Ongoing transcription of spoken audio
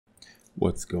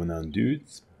What's going on,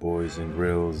 dudes, boys and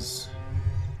girls,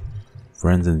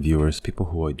 friends and viewers, people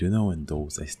who I do know and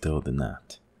those I still do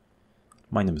not.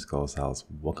 My name is Kolosalus.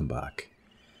 Welcome back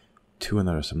to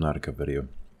another Subnautica video.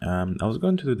 I was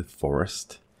going to do the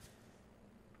forest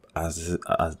as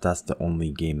that's the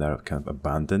only game that I've kind of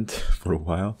abandoned for a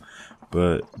while,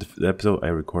 but the episode I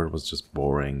recorded was just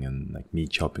boring and like me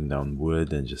chopping down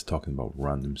wood and just talking about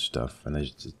random stuff, and I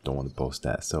just don't want to post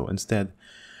that. So instead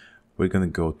we're gonna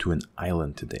go to an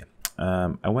island today.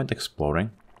 I went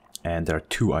exploring, and there are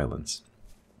two islands.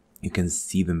 You can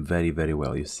see them very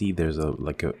well. You see there's a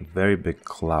very big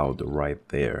cloud right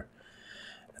there.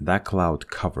 And that cloud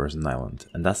covers an island,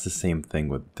 and that's the same thing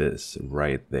with this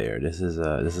right there. This is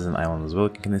an island as well.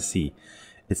 You can see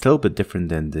it's a little bit different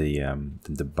than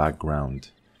the background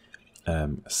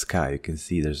sky. You can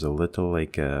see there's a little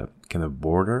kind of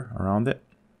border around it.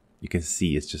 You can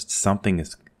see it's just something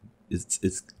is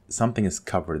something is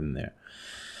covered in there.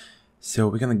 So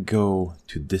we're gonna go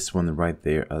to this one right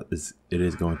there. It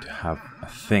is going to have, I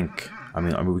think. I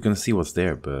mean, we're gonna see what's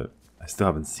there, but I still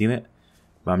haven't seen it.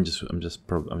 But I'm just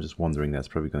wondering that's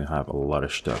probably gonna have a lot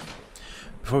of stuff.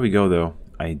 Before we go though,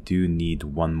 I do need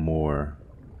one more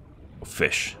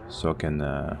fish, so I can.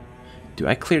 Dude,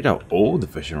 I cleared out all the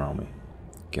fish around me.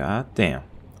 God damn,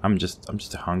 I'm just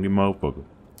a hungry motherfucker.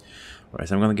 Alright,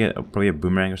 so I'm gonna get probably a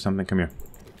boomerang or something. Come here.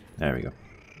 There we go.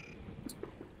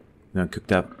 We're gonna cook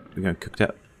that. We're gonna cook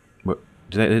that. What?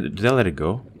 Did I let it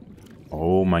go?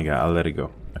 Oh my god, I let it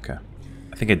go. Okay.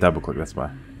 I think I double clicked, that's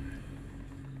why.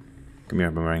 Come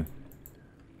here, boomerang.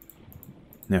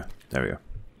 No, there we go.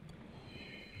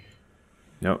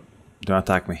 Nope. Don't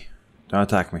attack me. Don't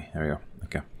attack me. There we go.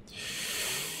 Okay.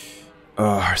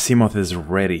 Our Seamoth is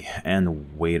ready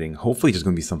and waiting. Hopefully there's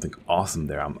gonna be something awesome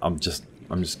there. I'm just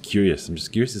curious. I'm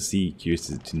just curious to see, curious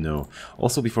to know.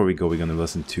 Also, before we go, we're gonna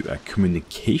listen to a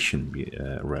communication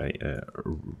relay.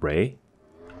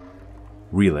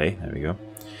 There we go.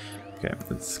 Okay,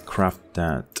 let's craft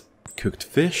that cooked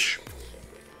fish.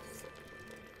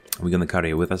 We're gonna carry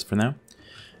it with us for now,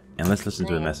 and let's listen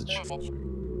to the message.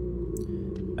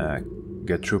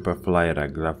 Get trooper flyer.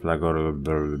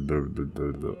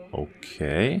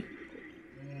 Okay.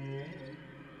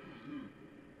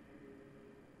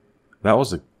 That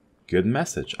was a good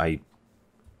message.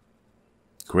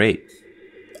 Great.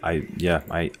 I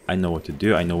know what to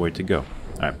do. I know where to go.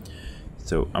 Alright.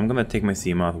 So I'm gonna take my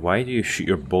Seamoth. Why do you shoot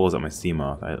your balls at my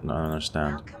Seamoth? I don't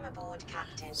understand. Aboard,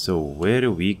 so where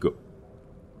do we go?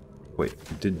 Wait,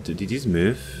 did these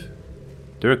move?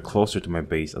 They're closer to my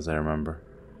base as I remember.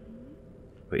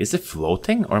 Wait, is it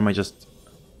floating or am I just...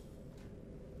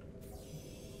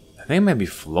 I think it might be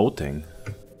floating.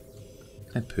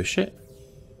 Can I push it?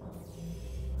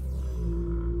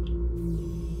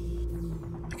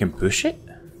 I can push it?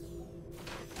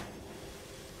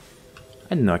 I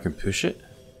didn't know I can push it.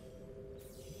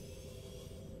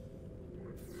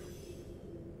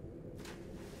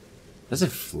 Does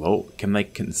it float?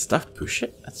 Can stuff push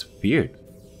it? That's weird.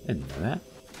 I didn't know that.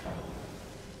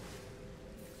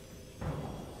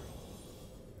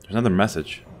 There's another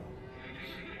message.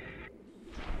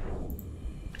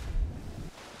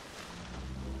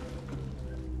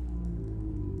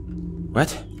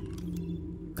 What?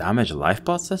 Damage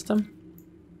lifebot system?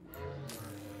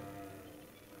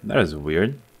 That is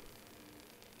weird.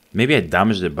 Maybe I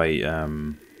damaged it by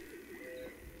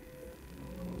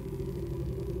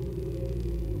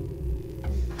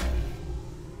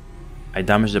I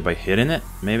damaged it by hitting it,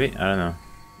 maybe? I don't know.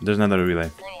 There's another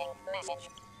relay.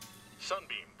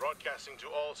 Sunbeam broadcasting to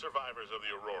all survivors of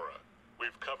the Aurora.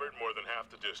 We've covered more than half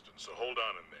the distance, so hold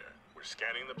on in there. We're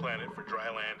scanning the planet for dry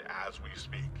land as we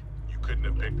speak. You couldn't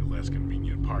have picked a less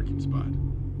convenient parking spot.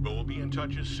 But we'll be in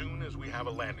touch as soon as we have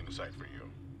a landing site for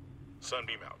you.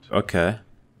 Sunbeam out. Okay.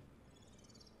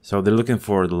 So they're looking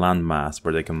for the landmass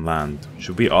where they can land.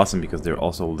 Should be awesome because they're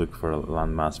also looking for a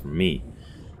landmass for me.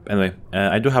 Anyway,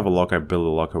 I do have a locker. I built a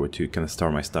locker where to kind of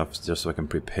store my stuff just so I can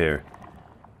prepare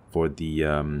for the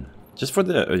just for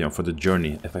the for the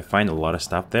journey. If I find a lot of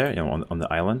stuff there, on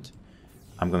the island,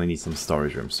 I'm gonna need some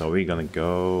storage room. So we're gonna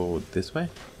go this way.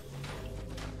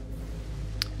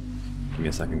 Give me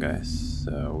a second, guys.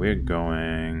 So we're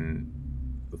going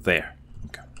there.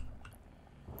 Okay.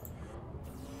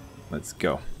 Let's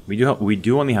go. We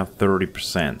do only have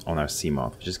 30% on our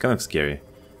Seamoth, which is kind of scary.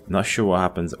 Not sure what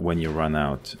happens when you run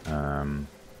out.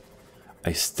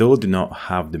 I still do not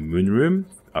have the moon room.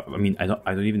 I mean, I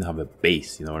don't even have a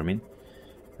base. You know what I mean?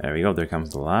 There we go. There comes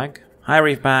the lag. Hi,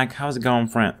 Reefback. How's it going,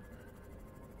 friend?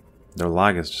 Their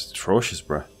lag is just atrocious,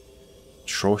 bro.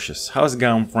 Atrocious. How's it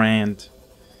going, friend?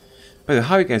 But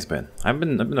how you guys been? I've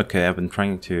been okay. I've been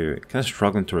trying to kind of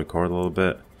struggling to record a little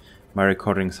bit. My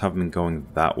recordings haven't been going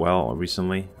that well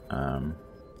recently.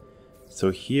 So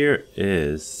here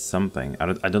is something. I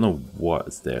don't know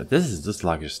what's there. This is just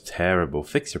like just terrible.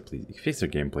 Fix your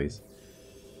game, please.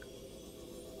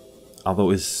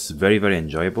 Although it's very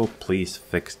enjoyable, please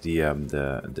fix the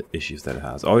issues that it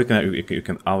has. Oh, you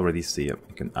can already see it.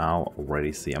 You can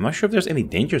already see. I'm not sure if there's any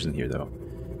dangers in here though.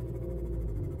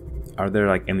 Are there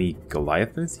like any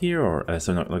Goliathans here, or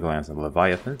so not Goliathans,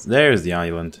 Leviathans? There's the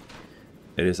island.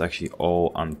 It is actually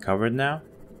all uncovered now.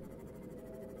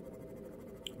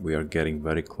 We are getting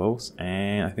very close,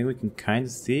 and I think we can kind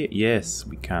of see it. Yes,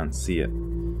 we can see it.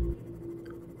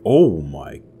 Oh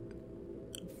my!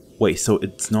 Wait, so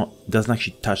doesn't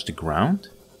actually touch the ground?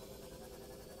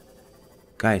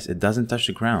 Guys, it doesn't touch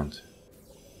the ground.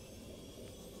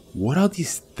 What are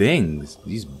these things?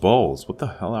 These balls? What the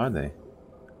hell are they?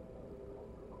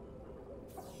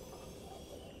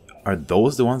 Are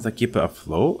those the ones that keep it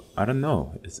afloat? I don't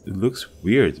know. It looks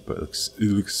weird, but it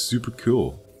looks super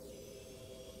cool.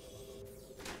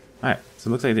 Alright, so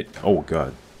it looks like oh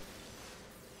god.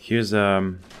 Here's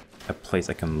a place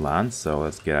I can land, so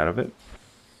let's get out of it.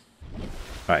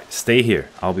 Alright, stay here.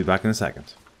 I'll be back in a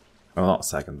second. Well, not a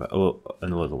second, but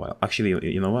in a little while.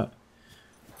 Actually, you know what?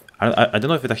 I don't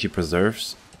know if it actually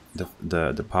preserves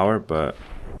the power, but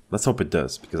let's hope it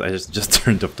does, because I just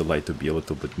turned off the light to be a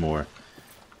little bit more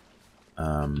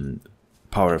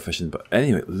power efficient. But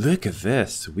anyway, look at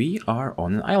this. We are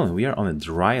on an island. We are on a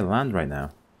dry land right now.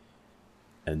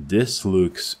 And this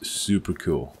looks super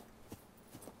cool.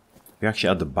 We're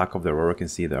actually at the back of the Aurora. You can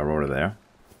see the Aurora there.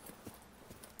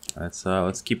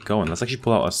 Let's keep going. Let's actually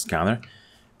pull out a scanner,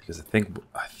 because I think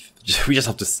we just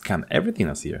have to scan everything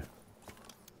that's here.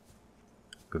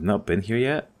 We've not been here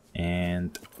yet,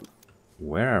 and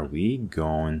where are we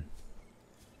going?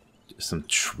 Some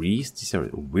trees. These are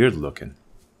weird looking.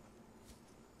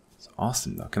 It's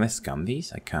awesome though. Can I scan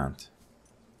these? I can't.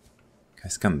 Can I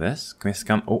scan this? Can I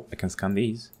scan? Oh, I can scan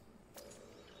these.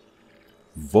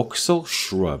 Voxel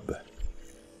shrub.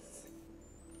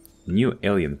 New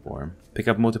alien form. Pick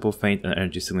up multiple faint and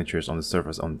energy signatures on the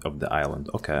surface of the island.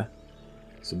 Okay.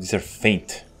 So these are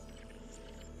faint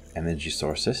energy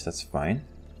sources. That's fine.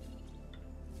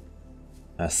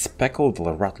 A speckled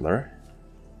rattler.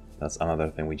 That's another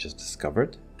thing we just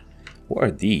discovered. What are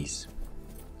these?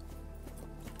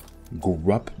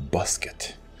 Grub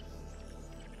busket.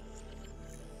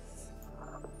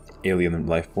 Alien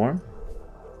life form.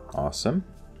 Awesome.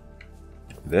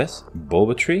 This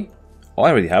bulba tree. Oh,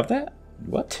 I already have that?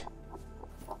 What?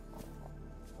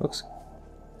 Looks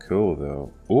cool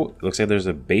though. Oh, looks like there's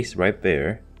a base right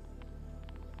there.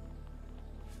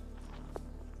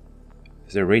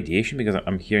 Is there radiation? Because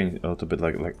I'm hearing a little bit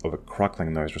like of a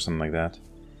crackling noise or something like that.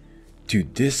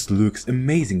 Dude, this looks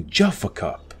amazing. Jaffa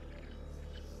Cup.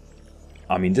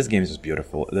 I mean, this game is just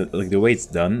beautiful. Like the way it's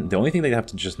done. The only thing they have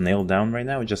to just nail down right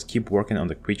now is just keep working on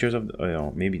the creatures of, you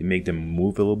know, maybe make them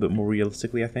move a little bit more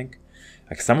realistically. I think,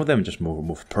 like some of them just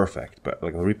move perfect, but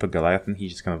like the Reaper Goliathan,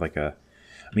 he's just kind of like a.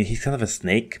 I mean, he's kind of a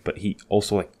snake, but he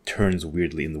also like turns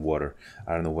weirdly in the water.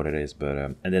 I don't know what it is, but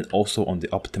and then also on the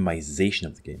optimization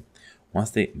of the game.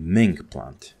 Once they Ming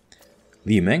plant,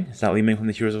 Li Ming, is that Li Ming from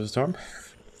the Heroes of the Storm?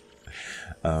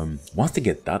 Once they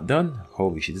get that done,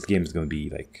 holy shit, this game is gonna be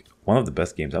like one of the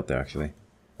best games out there. Actually,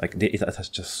 like it has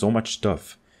just so much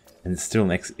stuff, and it's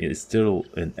still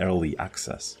in early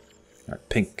access. All right,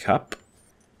 pink cup,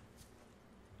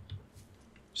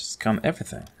 just scan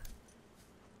everything.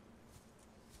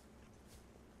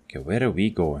 Okay, where are we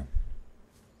going?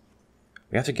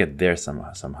 We have to get there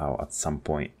somehow at some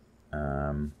point.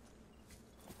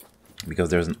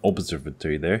 Because there's an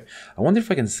observatory there. I wonder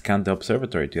if I can scan the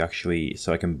observatory to actually,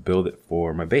 so I can build it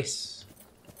for my base.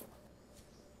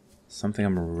 Something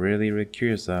I'm really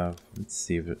curious of. Let's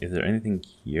see, is there anything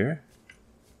here?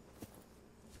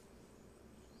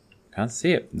 Can't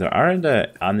see it. There aren't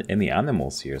any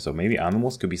animals here, so maybe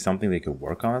animals could be something they could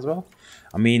work on as well.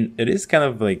 I mean, it is kind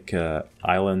of like an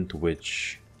island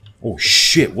which... Oh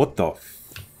shit, what the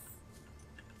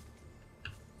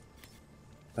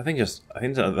I think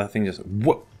that thing just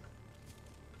what?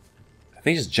 I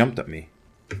think it just jumped at me.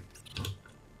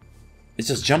 It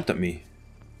just jumped at me.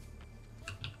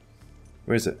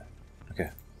 Where is it? Okay,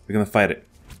 we're gonna fight it.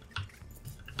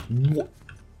 What?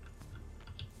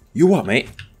 You what, mate?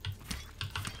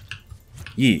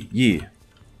 Yeah. You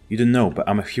didn't know, but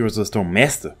I'm a Heroes of the Storm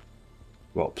master.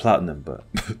 Well, platinum, but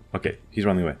okay, he's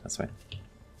running away. That's fine.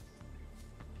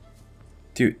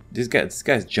 Dude, this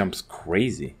guy jumps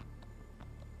crazy.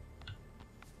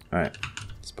 Alright,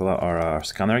 let's pull out our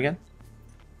scanner again.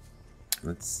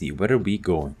 Let's see, where are we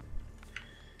going?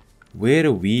 Where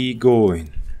are we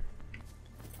going?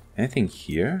 Anything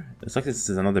here? It's like this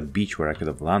is another beach where I could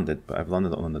have landed, but I've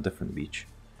landed on a different beach.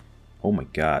 Oh my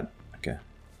god. Okay.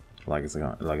 Lag is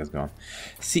gone. Lag is gone.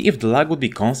 See, if the lag would be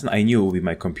constant, I knew it would be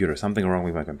my computer. Something wrong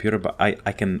with my computer, but I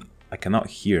cannot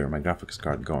hear my graphics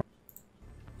card going.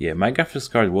 Yeah, my graphics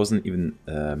card wasn't even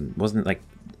wasn't like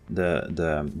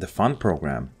the fan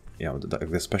program. You know,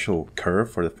 the special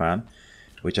curve for the fan,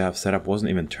 which I have set up,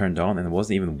 wasn't even turned on, and it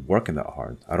wasn't even working that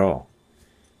hard at all.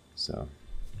 So,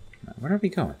 where are we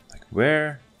going? Like,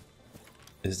 where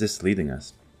is this leading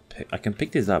us? I can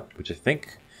pick this up, which I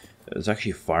think is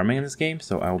actually farming in this game,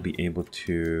 so I will be able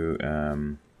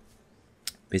to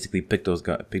basically pick those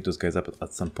guys up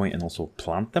at some point and also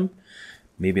plant them,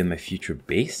 maybe in my future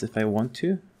base if I want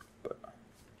to. But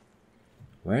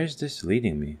where is this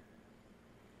leading me?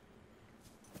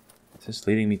 Is this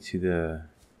leading me to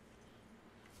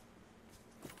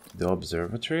the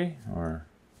observatory, or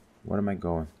where am I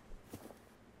going?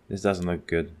 This doesn't look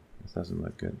good. This doesn't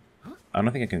look good. I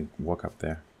don't think I can walk up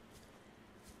there.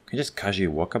 Can I just casually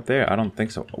walk up there? I don't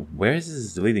think so. Where is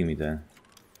this leading me then?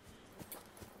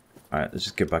 Alright, let's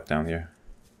just get back down here.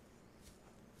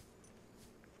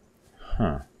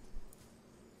 Huh.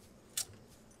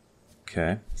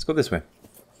 Okay, let's go this way.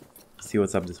 See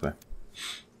what's up this way.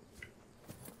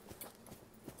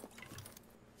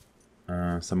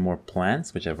 Some more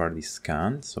plants, which I've already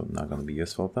scanned, so not gonna be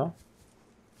useful though.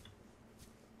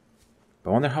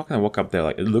 But I wonder how can I walk up there?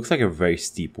 Like, it looks like a very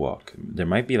steep walk. There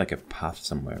might be like a path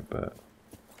somewhere, but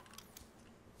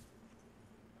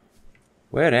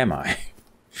where am I?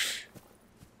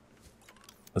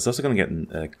 It's also gonna get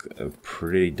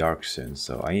pretty dark soon,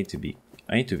 so I need to be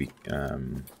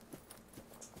kind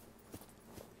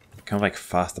of like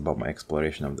fast about my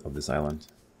exploration of this island.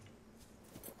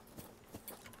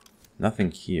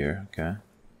 Nothing here. Okay.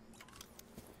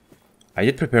 I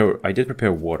did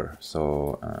prepare water,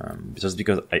 so just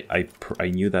because I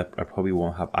knew that I probably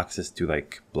won't have access to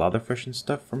like bladderfish and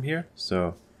stuff from here,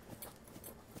 so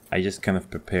I just kind of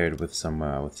prepared with some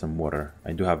water.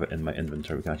 I do have it in my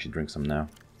inventory. We can actually drink some now.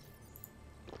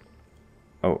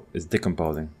 Oh, it's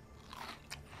decomposing.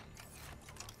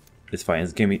 It's fine.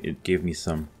 It gave me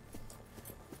some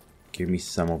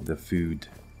of the food.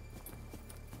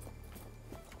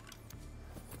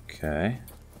 Okay.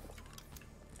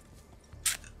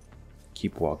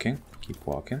 Keep walking. Keep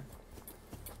walking.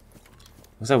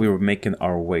 Looks like we were making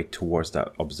our way towards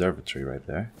that observatory right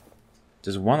there.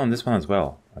 There's one on this one as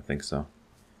well. I think so.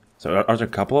 So are there a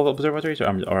couple of observatories, or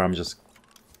am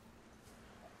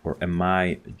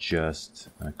I just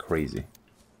crazy?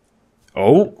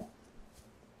 Oh!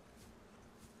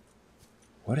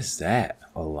 What is that?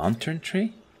 A lantern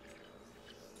tree?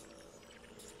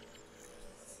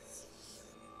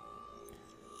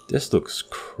 This looks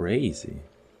crazy.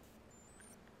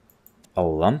 A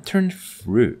lantern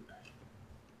fruit.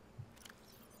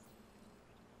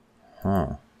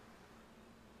 Huh.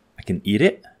 I can eat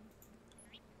it?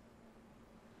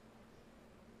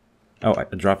 Oh, I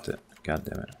dropped it. God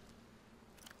damn it.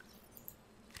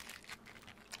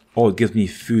 Oh, it gives me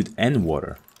food and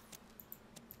water.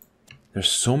 There's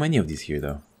so many of these here,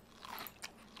 though.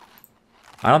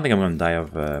 I don't think I'm gonna die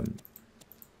of...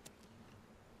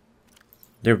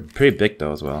 They're pretty big,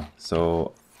 though, as well.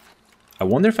 So, I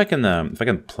wonder if I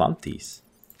can plant these.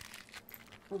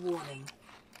 Warning.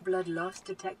 Blood loss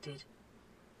detected.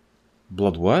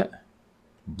 Blood what?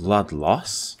 Blood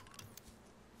loss?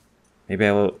 Maybe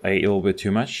I ate a little bit too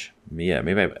much? Yeah,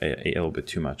 maybe I ate a little bit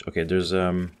too much. Okay, there's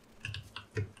I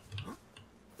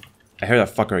heard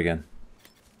that fucker again.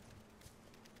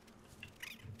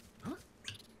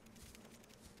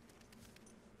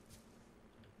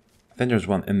 I think there's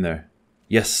one in there.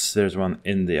 Yes, there's one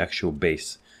in the actual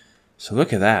base. So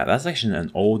look at that. That's actually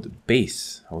an old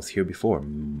base. I was here before.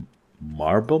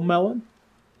 Marble melon?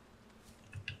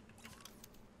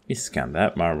 Let me scan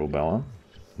that marble melon.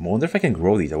 I wonder if I can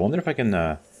grow these. I wonder if I can...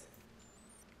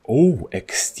 Oh,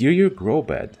 exterior grow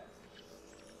bed.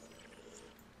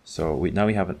 So now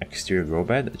we have an exterior grow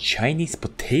bed. A Chinese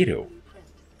potato.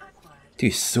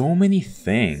 Dude, so many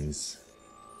things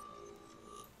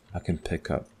I can pick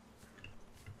up.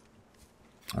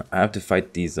 I have to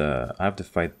fight these, I have to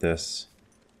fight this.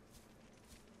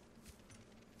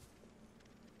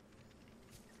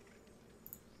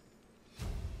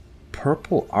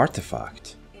 Purple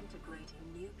artifact. Integrating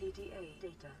new PDA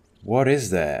data. What is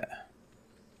that?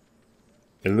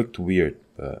 It looked weird,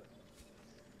 but...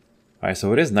 Alright,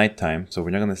 so it is nighttime, so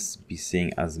we're not gonna be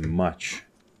seeing as much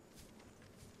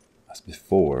as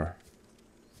before.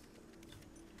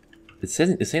 It's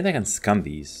saying I can scan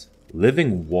these.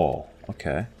 Living wall.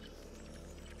 Okay.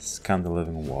 Scan the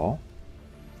living wall.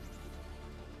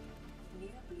 New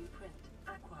blueprint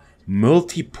acquired.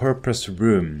 Multi-purpose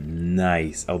room.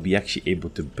 Nice. I'll be actually able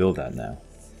to build that now.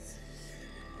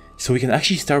 So we can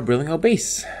actually start building our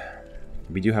base.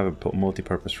 We do have a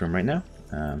multi-purpose room right now.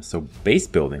 So base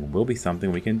building will be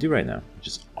something we can do right now, which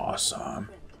is awesome.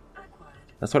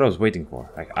 That's what I was waiting for.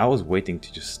 Like, I was waiting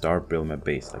to just start building my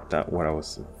base. Like, that what I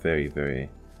was very...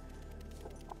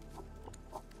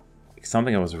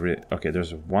 Something I was really... Okay,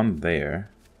 there's one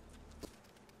there.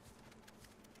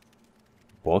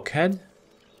 Bulkhead?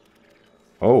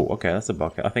 Oh, okay, that's a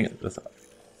bulkhead. I think that's...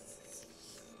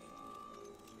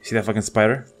 See that fucking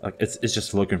spider? Like, it's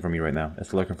just looking for me right now.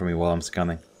 It's looking for me while I'm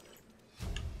scanning.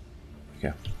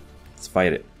 Okay, let's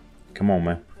fight it. Come on,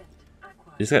 man.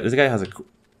 This guy has a...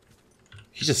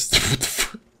 He just... What the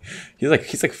fuck?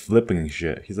 He's like flipping and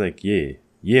shit. He's like,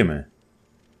 yeah, man.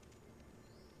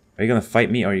 Are you gonna fight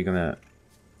me, or are you gonna...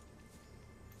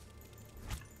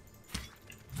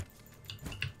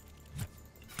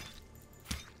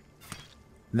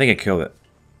 I think I killed it.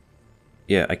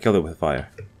 Yeah, I killed it with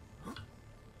fire.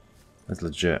 That's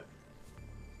legit.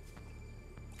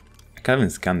 I can't even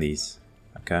scan these.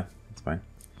 Okay, that's fine.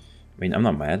 I mean, I'm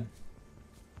not mad.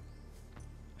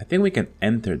 I think we can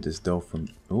enter this though from...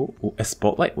 Oh, a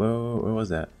spotlight? Where was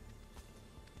that?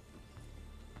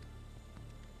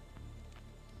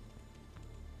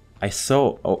 I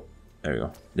saw... Oh, there you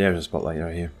go. There's a spotlight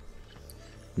right here.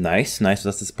 Nice, nice. So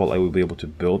that's the spotlight we'll be able to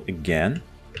build again.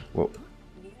 Whoa.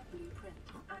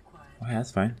 Oh, yeah,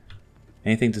 that's fine.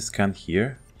 Anything to scan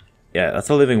here? Yeah, that's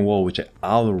a living wall, which I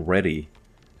already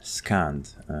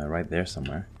scanned. Right there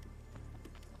somewhere.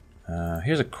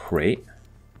 Here's a crate,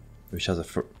 which has a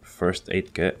first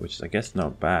aid kit, which is, I guess,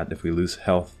 not bad if we lose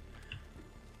health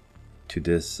to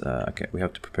this. Okay, we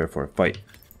have to prepare for a fight.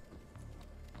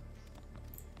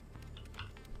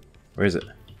 Where is it?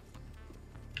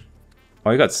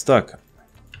 Oh, he got stuck.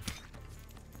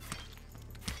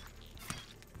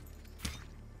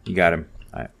 You got him.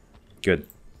 Alright, good.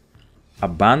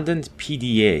 Abandoned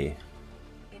PDA.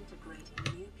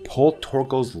 Paul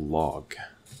Torgo's log.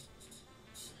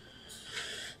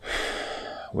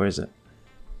 Where is it?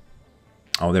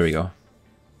 Oh, there we go.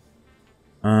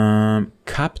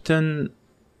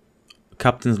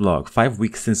 Captain's log. 5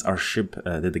 weeks since our ship,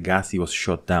 the Degassi, was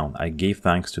shot down. I gave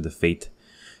thanks to the fate.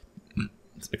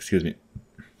 Excuse me.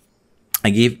 I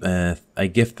give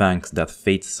thanks that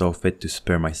fate saw fit to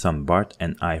spare my son Bart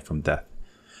and I from death.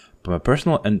 But my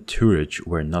personal entourage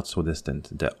were not so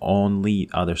distant. The only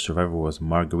other survivor was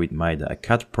Marguerite Maida, a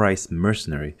cut-price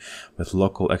mercenary with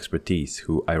local expertise,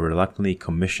 who I reluctantly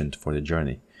commissioned for the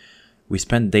journey. We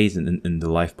spent days in the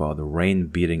lifeboat, the rain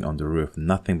beating on the roof,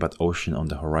 nothing but ocean on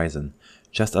the horizon.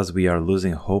 Just as we are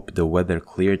losing hope, the weather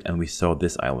cleared and we saw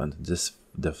this island, this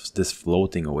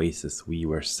floating oasis. We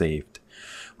were saved.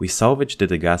 We salvaged the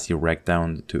Degassi wreck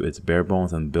down to its bare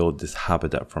bones and built this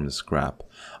habitat from the scrap.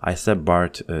 I set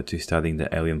Bart to studying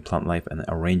the alien plant life and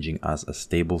arranging us a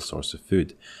stable source of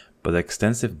food, but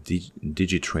extensive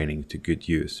digi-training to good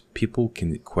use. People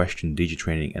can question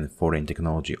digi-training and foreign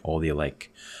technology all they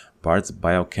like. Bart's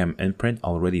biochem imprint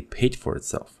already paid for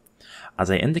itself.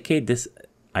 As I indicate this,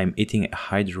 I'm eating a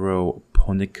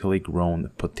hydroponically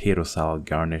grown potato salad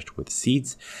garnished with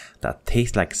seeds that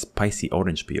taste like spicy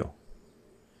orange peel.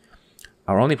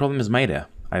 Our only problem is Maida.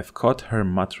 I've caught her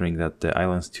muttering that the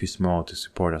island's too small to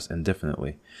support us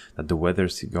indefinitely, that the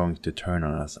weather's going to turn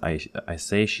on us. I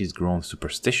say she's grown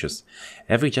superstitious.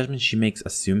 Every judgment she makes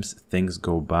assumes things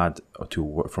go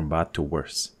from bad to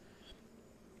worse.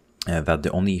 That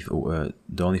the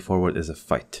only forward is a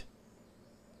fight.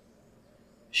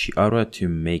 She ought to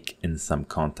make in some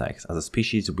contacts. As a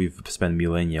species, we've spent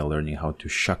millennia learning how to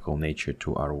shackle nature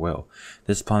to our will.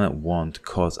 This planet won't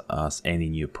cause us any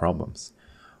new problems.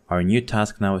 Our new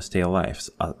task now is stay alive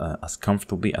as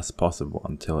comfortably as possible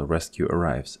until a rescue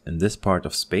arrives. In this part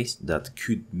of space, that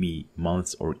could be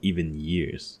months or even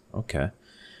years. Okay.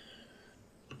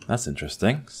 That's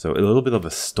interesting. So a little bit of a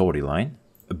storyline.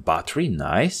 A battery,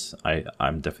 nice.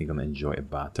 I'm definitely gonna enjoy a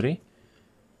battery.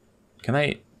 Can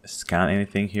I scan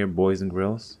anything here, boys and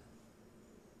girls?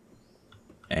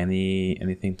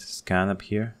 Anything to scan up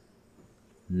here?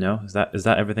 No? Is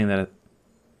that everything that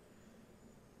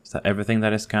is that everything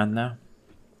that is scanned now?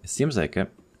 It seems like it.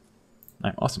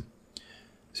 Alright, awesome.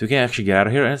 So we can actually get out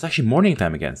of here, and it's actually morning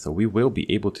time again, so we will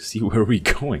be able to see where we're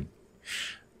going.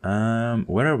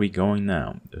 Where are we going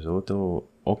now? There's a little...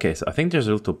 Okay, so I think there's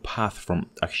a little path from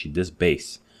actually this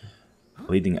base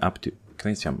leading up to...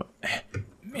 Can I see?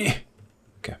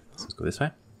 Okay, so let's go this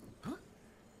way.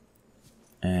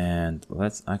 And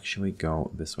let's actually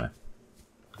go this way.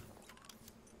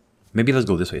 Maybe let's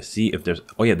go this way. See if there's...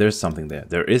 Oh yeah, there's something there.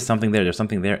 There is something there. There's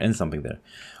something there and something there.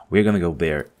 We're gonna go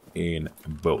there in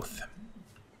both.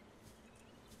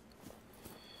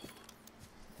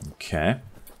 Okay.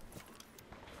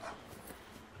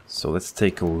 So let's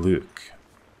take a look.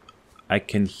 I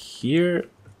can hear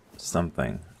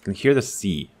something. I can hear the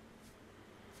sea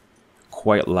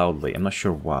quite loudly. I'm not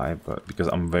sure why, but because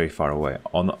I'm very far away.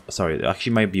 Oh no, sorry, it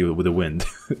actually might be with the wind.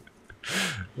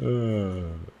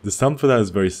 The sound for that is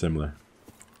very similar.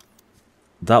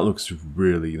 That looks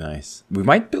really nice. We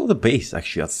might build a base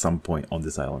actually at some point on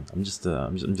this island. I'm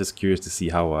just curious to see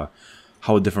how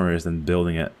different it is than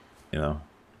building it, you know,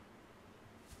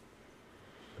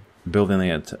 building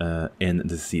it in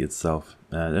the sea itself.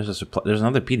 There's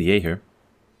another PDA here.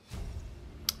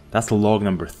 That's log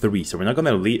number 3. So we're not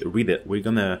gonna read it. We're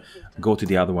gonna go to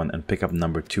the other one and pick up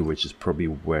number 2, which is probably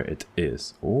where it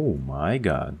is. Oh my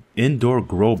god! Indoor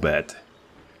grow bed.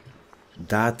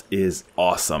 That is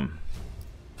awesome.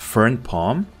 Fern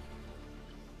palm.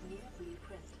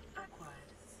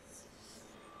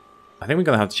 I think we're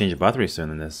gonna have to change the battery soon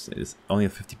in this. It's only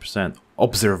at 50%.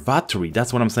 Observatory,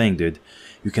 that's what I'm saying, dude.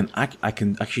 You can I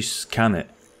can actually scan it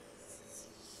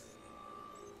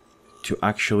to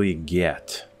actually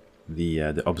get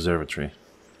the observatory,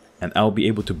 and I'll be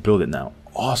able to build it now.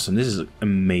 Awesome, this is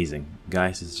amazing,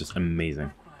 guys. It's just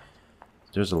amazing.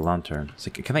 There's a lantern.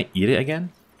 So can I eat it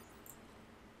again?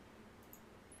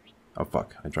 Oh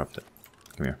fuck, I dropped it.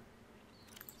 Come here.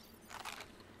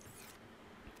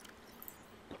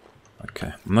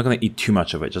 Okay, I'm not gonna eat too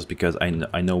much of it just because I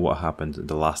know what happened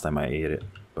the last time I ate it.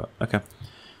 But okay,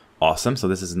 awesome. So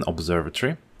this is an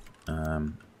observatory.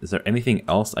 Is there anything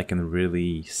else I can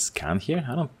really scan here?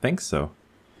 I don't think so.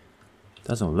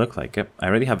 Doesn't look like it. I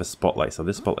already have a spotlight, so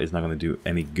this spotlight is not gonna do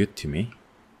any good to me.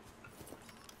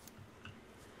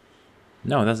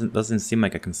 No, it doesn't seem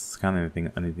like I can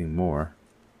scan anything more.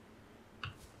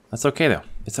 That's okay though.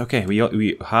 It's okay.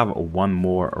 We have one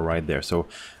more right there. So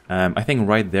I think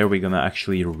right there we're gonna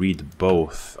actually read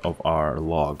both of our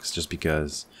logs, just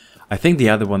because I think the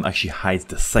other one actually hides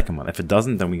the second one. If it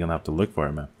doesn't, then we're gonna have to look for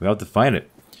it, man. We have to find it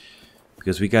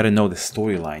because we gotta know the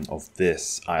storyline of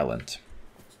this island.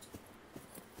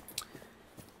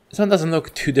 This one doesn't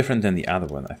look too different than the other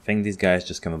one. I think these guys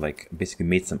just kind of like basically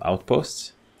made some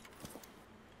outposts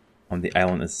on the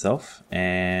island itself,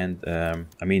 and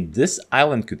I mean, this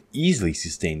island could easily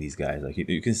sustain these guys. Like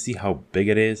you can see how big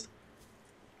it is.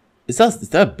 Is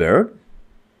that a bird?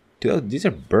 Dude, these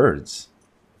are birds.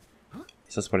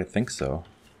 That's what I think so.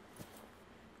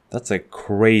 That's a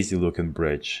crazy looking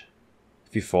bridge.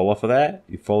 If you fall off of that,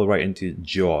 you fall right into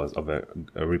jaws of a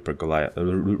Reaper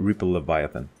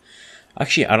Leviathan.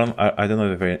 Actually, I don't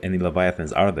know if any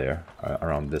Leviathans are there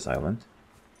around this island.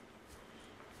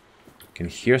 Can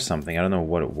hear something. I don't know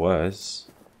what it was.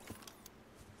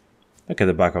 Look at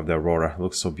the back of the Aurora. It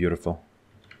looks so beautiful.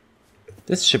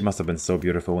 This ship must have been so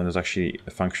beautiful when it was actually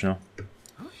functional.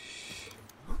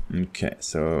 Okay,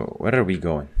 so where are we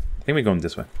going? I think we're going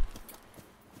this way.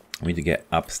 We need to get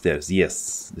upstairs.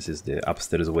 Yes, this is the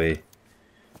upstairs way.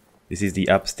 This is the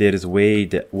upstairs way.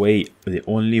 The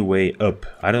only way up.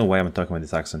 I don't know why I'm talking with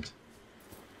this accent.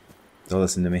 Don't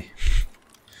listen to me.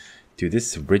 Dude,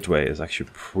 this bridgeway is actually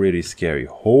pretty scary.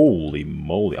 Holy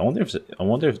moly! I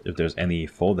wonder if there's any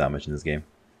fall damage in this game.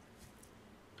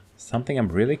 Something I'm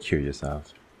really curious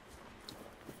of.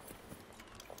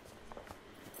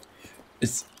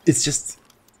 It's just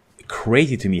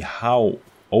crazy to me how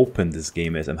open this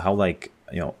game is, and how, like,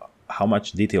 you know, how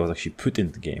much detail is actually put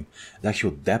into the game. The actual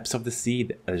depths of the sea.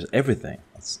 There's everything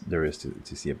there is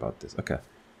to see about this. Okay,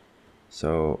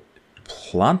 so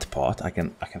plant pot. I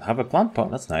can have a plant pot.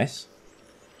 That's nice.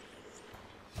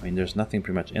 I mean, there's nothing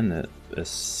pretty much in it. A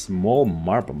small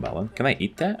marble melon. Can I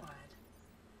eat that?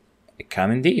 I can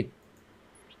indeed.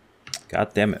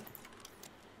 God damn it.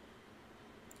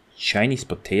 Chinese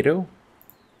potato?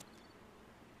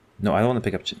 No, I don't want to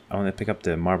pick up. I want to pick up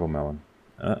the marble melon.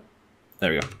 There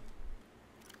we go.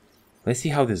 Let's see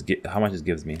how much this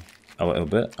gives me. A little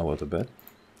bit. A little bit.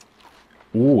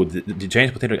 Ooh, the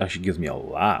Chinese potato actually gives me a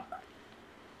lot.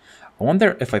 I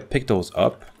wonder if I pick those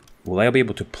up, will I be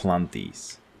able to plant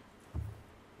these?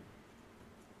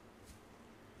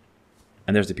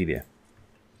 And there's the PDA.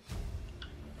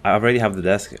 I already have the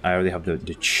desk. I already have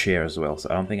the chair as well. So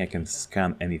I don't think I can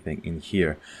scan anything in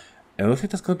here. And it looks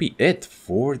like that's going to be it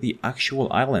for the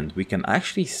actual island. We can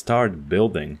actually start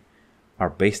building our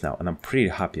base now. And I'm pretty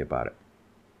happy about it.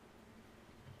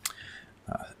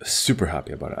 Super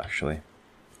happy about it, actually.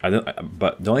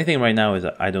 But the only thing right now is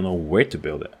that I don't know where to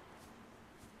build it.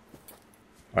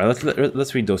 All right,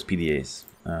 let's read those PDAs.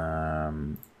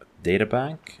 Data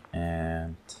bank,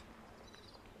 and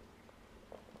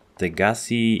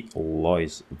Degassi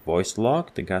Lois voice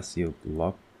log. Degassi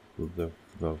log. The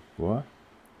what?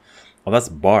 Oh, that's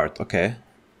Bart. Okay.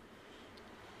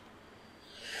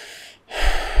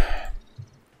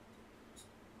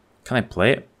 Can I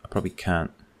play it? I probably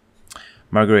can't.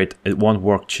 Margaret, it won't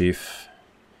work, Chief.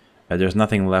 There's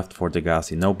nothing left for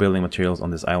Degassi. No building materials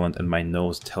on this island, and my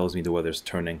nose tells me the weather's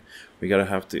turning. We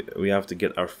have to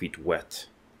get our feet wet.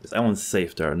 This island's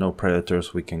safe. There are no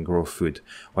predators. We can grow food.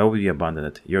 Why would we abandon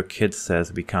it? Your kid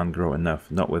says we can't grow enough.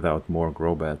 Not without more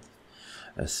grow beds.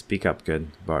 Speak up, good.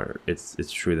 But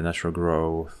it's true. The natural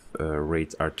growth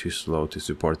rates are too slow to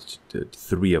support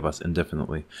three of us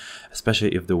indefinitely,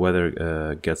 especially if the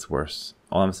weather gets worse.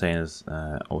 All I'm saying is,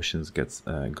 oceans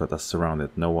got us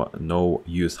surrounded. No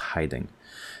use hiding.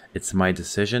 It's my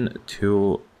decision.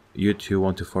 You two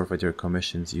want to forfeit your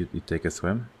commissions. You take a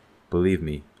swim. Believe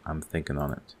me, I'm thinking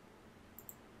on it.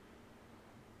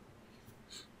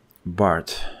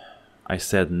 Bart, I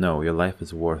said no. Your life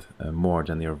is worth more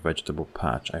than your vegetable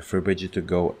patch. I forbid you to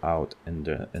go out in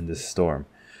this storm.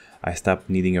 I stopped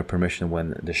needing your permission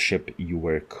when the ship you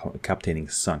were captaining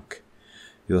sunk.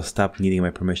 You'll stop needing my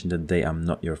permission the day I'm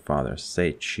not your father.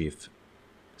 Say, Chief.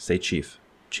 Say, Chief.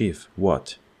 Chief,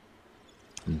 what?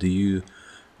 Do you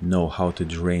know how to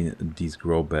drain these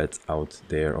grow beds out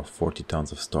there of 40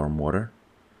 tons of storm water?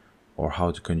 Or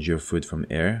how to conjure food from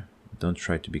air? Don't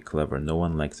try to be clever. No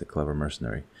one likes a clever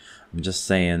mercenary. I'm just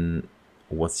saying,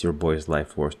 what's your boy's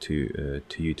life worth to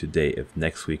you today if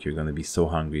next week you're going to be so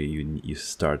hungry you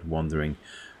start wondering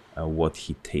what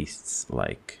he tastes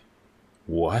like?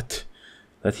 What?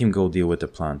 Let him go deal with the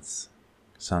plants.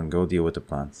 Son, go deal with the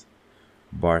plants.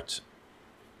 Bart,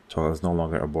 Toil is no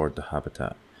longer aboard the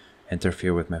habitat.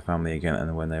 Interfere with my family again,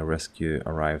 and when a rescue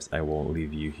arrives, I will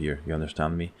leave you here. You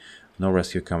understand me? No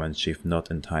rescue coming, Chief,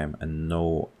 not in time, and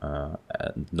no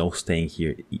staying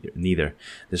here neither.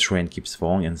 This rain keeps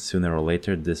falling, and sooner or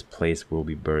later this place will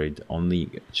be buried.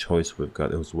 Only choice we've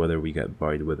got is whether we get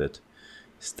buried with it.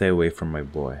 Stay away from my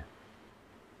boy.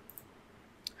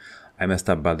 I messed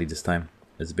up badly this time.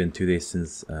 It's been 2 days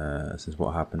since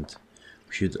what happened.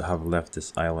 We should have left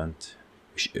this island.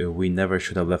 We never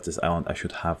should have left this island. I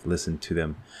should have listened to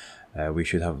them. We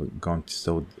should have gone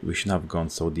so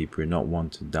deep. We're not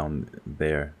wanted down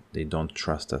there. They don't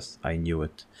trust us. I knew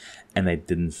it, and I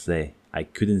didn't say. I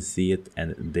couldn't see it,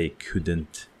 and they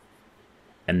couldn't.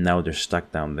 And now they're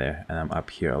stuck down there, and I'm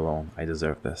up here alone. I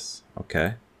deserve this.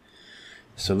 Okay.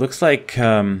 So it looks like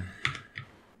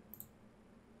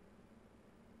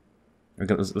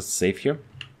let's save here.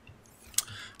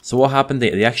 So what happened?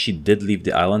 They actually did leave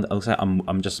the island. It looks like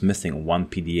I'm just missing one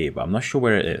PDA, but I'm not sure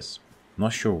where it is. I'm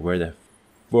not sure where the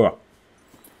fuck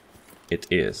it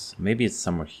is. Maybe it's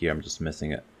somewhere here. I'm just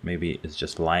missing it. Maybe it's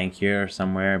just lying here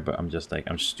somewhere. But I'm just like,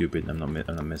 I'm stupid. I'm not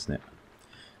missing it.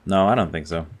 No, I don't think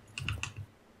so.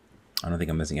 I don't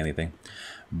think I'm missing anything.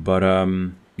 But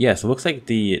yeah. So it looks like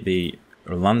they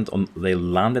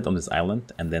landed on this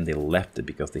island, and then they left it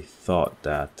because they thought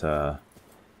that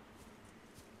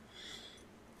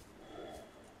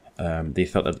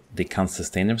they can't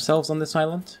sustain themselves on this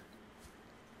island.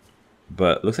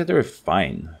 But it looks like they were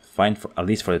fine for at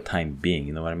least for the time being.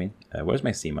 You know what I mean? Where's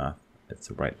my Seamath?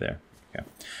 It's right there. Okay,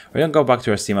 we're gonna go back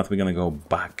to our Seamath. We're gonna go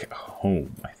back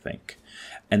home, I think,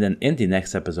 and then in the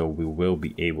next episode we will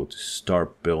be able to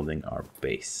start building our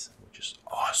base, which is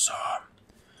awesome.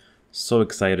 So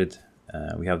excited.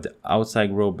 We have the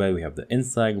outside grow bed. We have the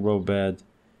inside grow bed.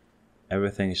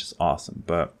 Everything is just awesome.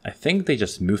 But I think they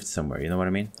just moved somewhere. You know what I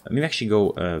mean? Let me actually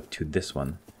go to this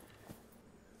one.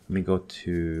 Let me go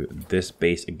to this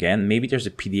base again. Maybe there's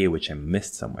a PDA which I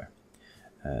missed somewhere.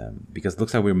 Because it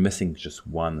looks like we're missing just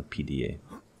one PDA.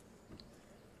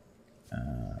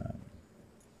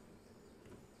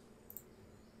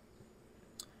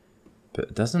 But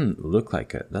it doesn't look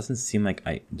like it. Doesn't seem like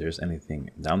there's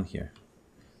anything down here.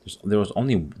 There was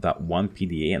only that one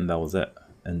PDA, and that was it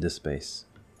in this base,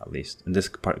 at least in this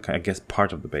part. I guess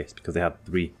part of the base, because they had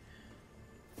 3.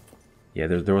 Yeah,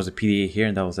 there was a PDA here,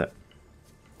 and that was it.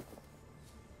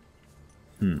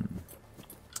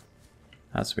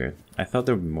 That's weird. I thought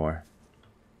there would be more.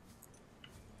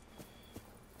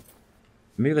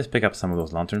 Maybe let's pick up some of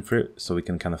those lantern fruit so we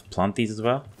can kind of plant these as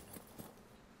well.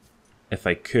 If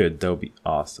I could, that would be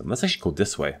awesome. Let's actually go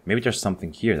this way. Maybe there's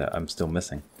something here that I'm still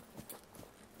missing.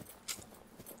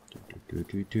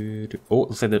 Oh,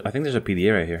 looks like I think there's a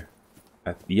PDA right here.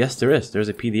 Yes, there is. There's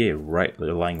a PDA right,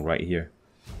 lying right here.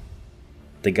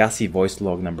 Degassi voice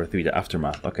log number 3, the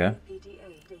aftermath. Okay.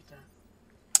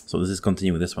 So this is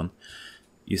continuing with this one.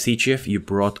 You see, Chief, you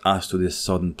brought us to this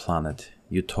sodden planet.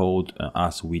 You told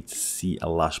us we'd see a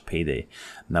lush payday.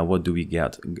 Now what do we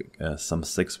get? Some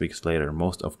 6 weeks later,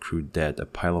 most of crew dead, a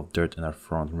pile of dirt in our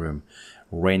front room,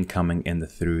 rain coming in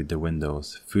through the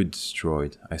windows, food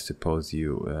destroyed. I suppose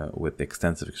you, with the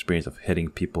extensive experience of hitting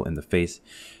people in the face,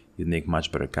 you'd make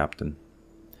much better captain.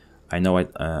 I know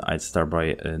I'd start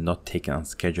by not taking an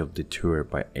unscheduled detour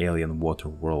by alien water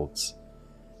worlds.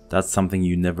 That's something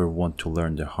you never want to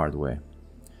learn the hard way.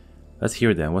 Let's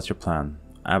hear then, what's your plan?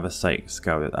 I have a site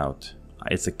scouted out.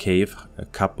 It's a cave, a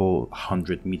couple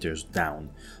 100 meters down.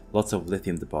 Lots of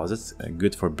lithium deposits,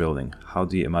 good for building. How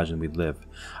do you imagine we'd live?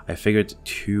 I figured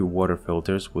 2 water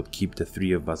filters would keep the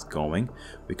 3 of us going.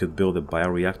 We could build a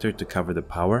bioreactor to cover the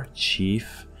power.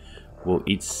 Chief, we'll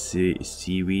eat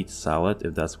seaweed salad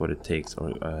if that's what it takes.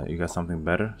 Or you got something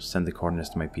better? Send the coordinates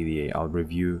to my PDA. I'll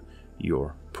review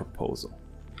your proposal.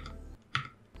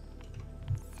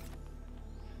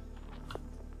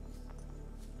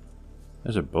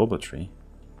 There's a boba tree.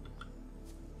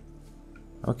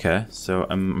 Okay, so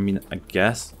I mean, I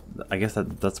guess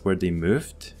that's where they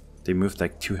moved. They moved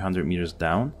like 200 meters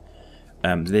down.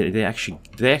 Did they actually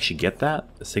get that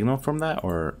signal from that,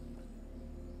 or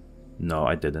no?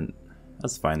 I didn't.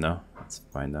 That's fine though. That's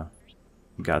fine though.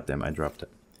 God damn, I dropped it.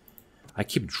 I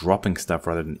keep dropping stuff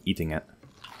rather than eating it.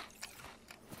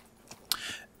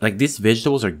 Like, these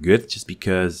vegetables are good just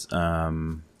because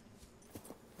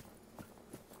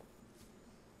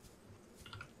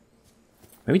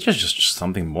maybe there's just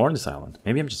something more on this island.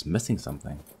 Maybe I'm just missing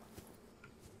something.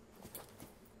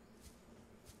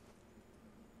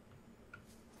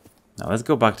 Now let's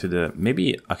go back to the,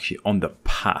 maybe actually on the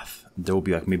path there will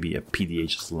be like maybe a PDA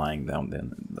just lying down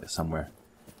there somewhere,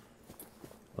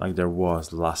 like there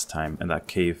was last time in that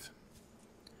cave.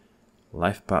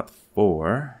 Life path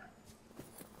 4.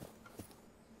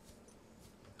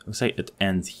 Looks like it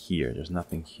ends here. There's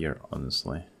nothing here,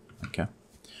 honestly. Okay,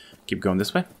 keep going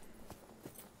this way.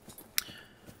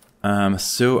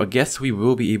 So I guess we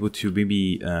will be able to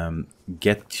maybe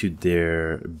get to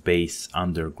their base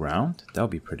underground. That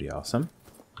would be pretty awesome.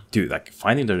 Dude, like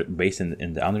finding their base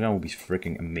in the underground would be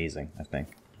freaking amazing, I think.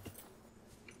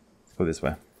 Let's go this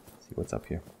way. See what's up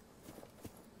here.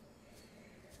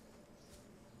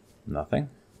 Nothing.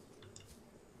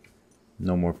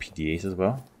 No more PDAs as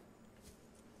well.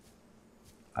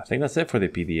 I think that's it for the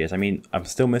PDAs. I mean, I'm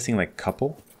still missing like a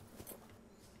couple.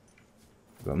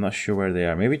 But I'm not sure where they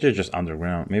are. Maybe they're just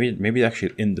underground. Maybe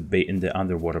actually in the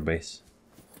underwater base.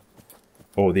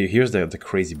 Oh, here's the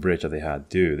crazy bridge that they had.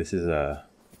 Dude, this is that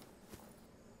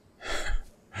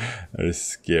is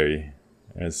scary.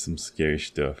 There's some scary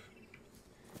stuff.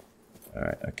 All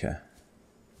right, okay.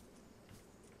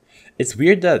 It's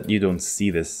weird that you don't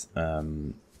see this.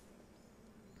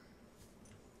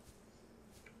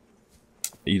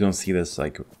 You don't see this,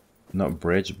 like, not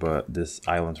bridge, but this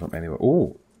island from anywhere.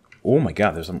 Oh. Oh my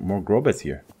god, there's some more grow beds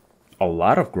here. A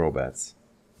lot of grow beds.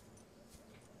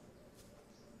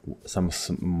 Some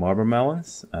marble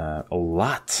melons. A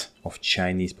lot of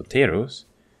Chinese potatoes.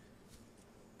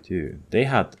 Dude, they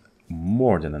had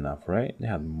more than enough, right? They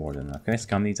had more than enough. Can I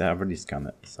scan these? I already scanned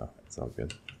it, so it's all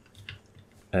good.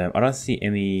 I don't see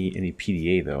any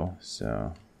PDA though,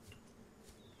 so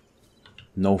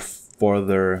no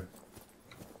further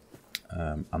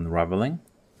unraveling.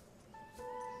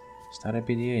 Is that a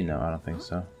PDA? No, I don't think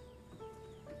so.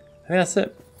 I think that's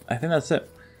it. I think that's it.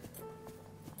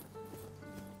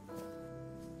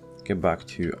 Let's get back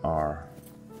to our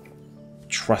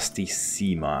trusty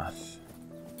Seamoth.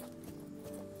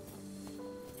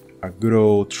 Our good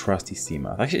old trusty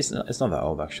Seamoth. Actually, it's not that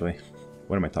old, actually.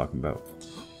 What am I talking about?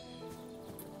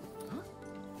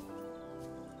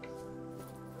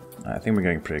 I think we're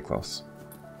getting pretty close.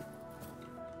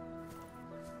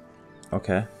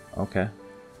 Okay, okay.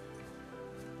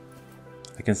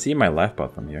 I can see my life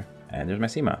pod from here, and there's my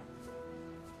Seamoth.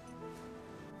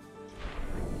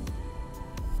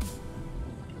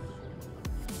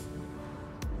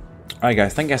 Alright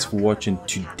guys, thank you guys for watching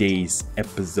today's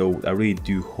episode. I really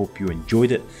do hope you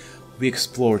enjoyed it. We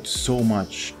explored so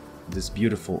much this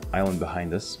beautiful island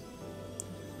behind us.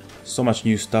 So much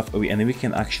new stuff, and then we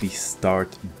can actually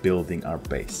start building our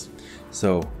base.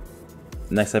 So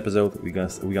next episode we're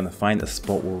gonna find a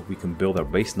spot where we can build our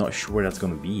base. Not sure where that's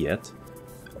gonna be yet.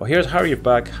 Oh, here's Harry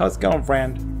back. How's it going,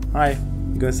 friend? Hi.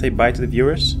 You gonna say bye to the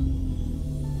viewers?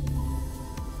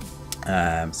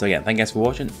 So yeah, thank you guys for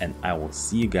watching, and I will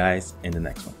see you guys in the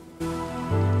next one.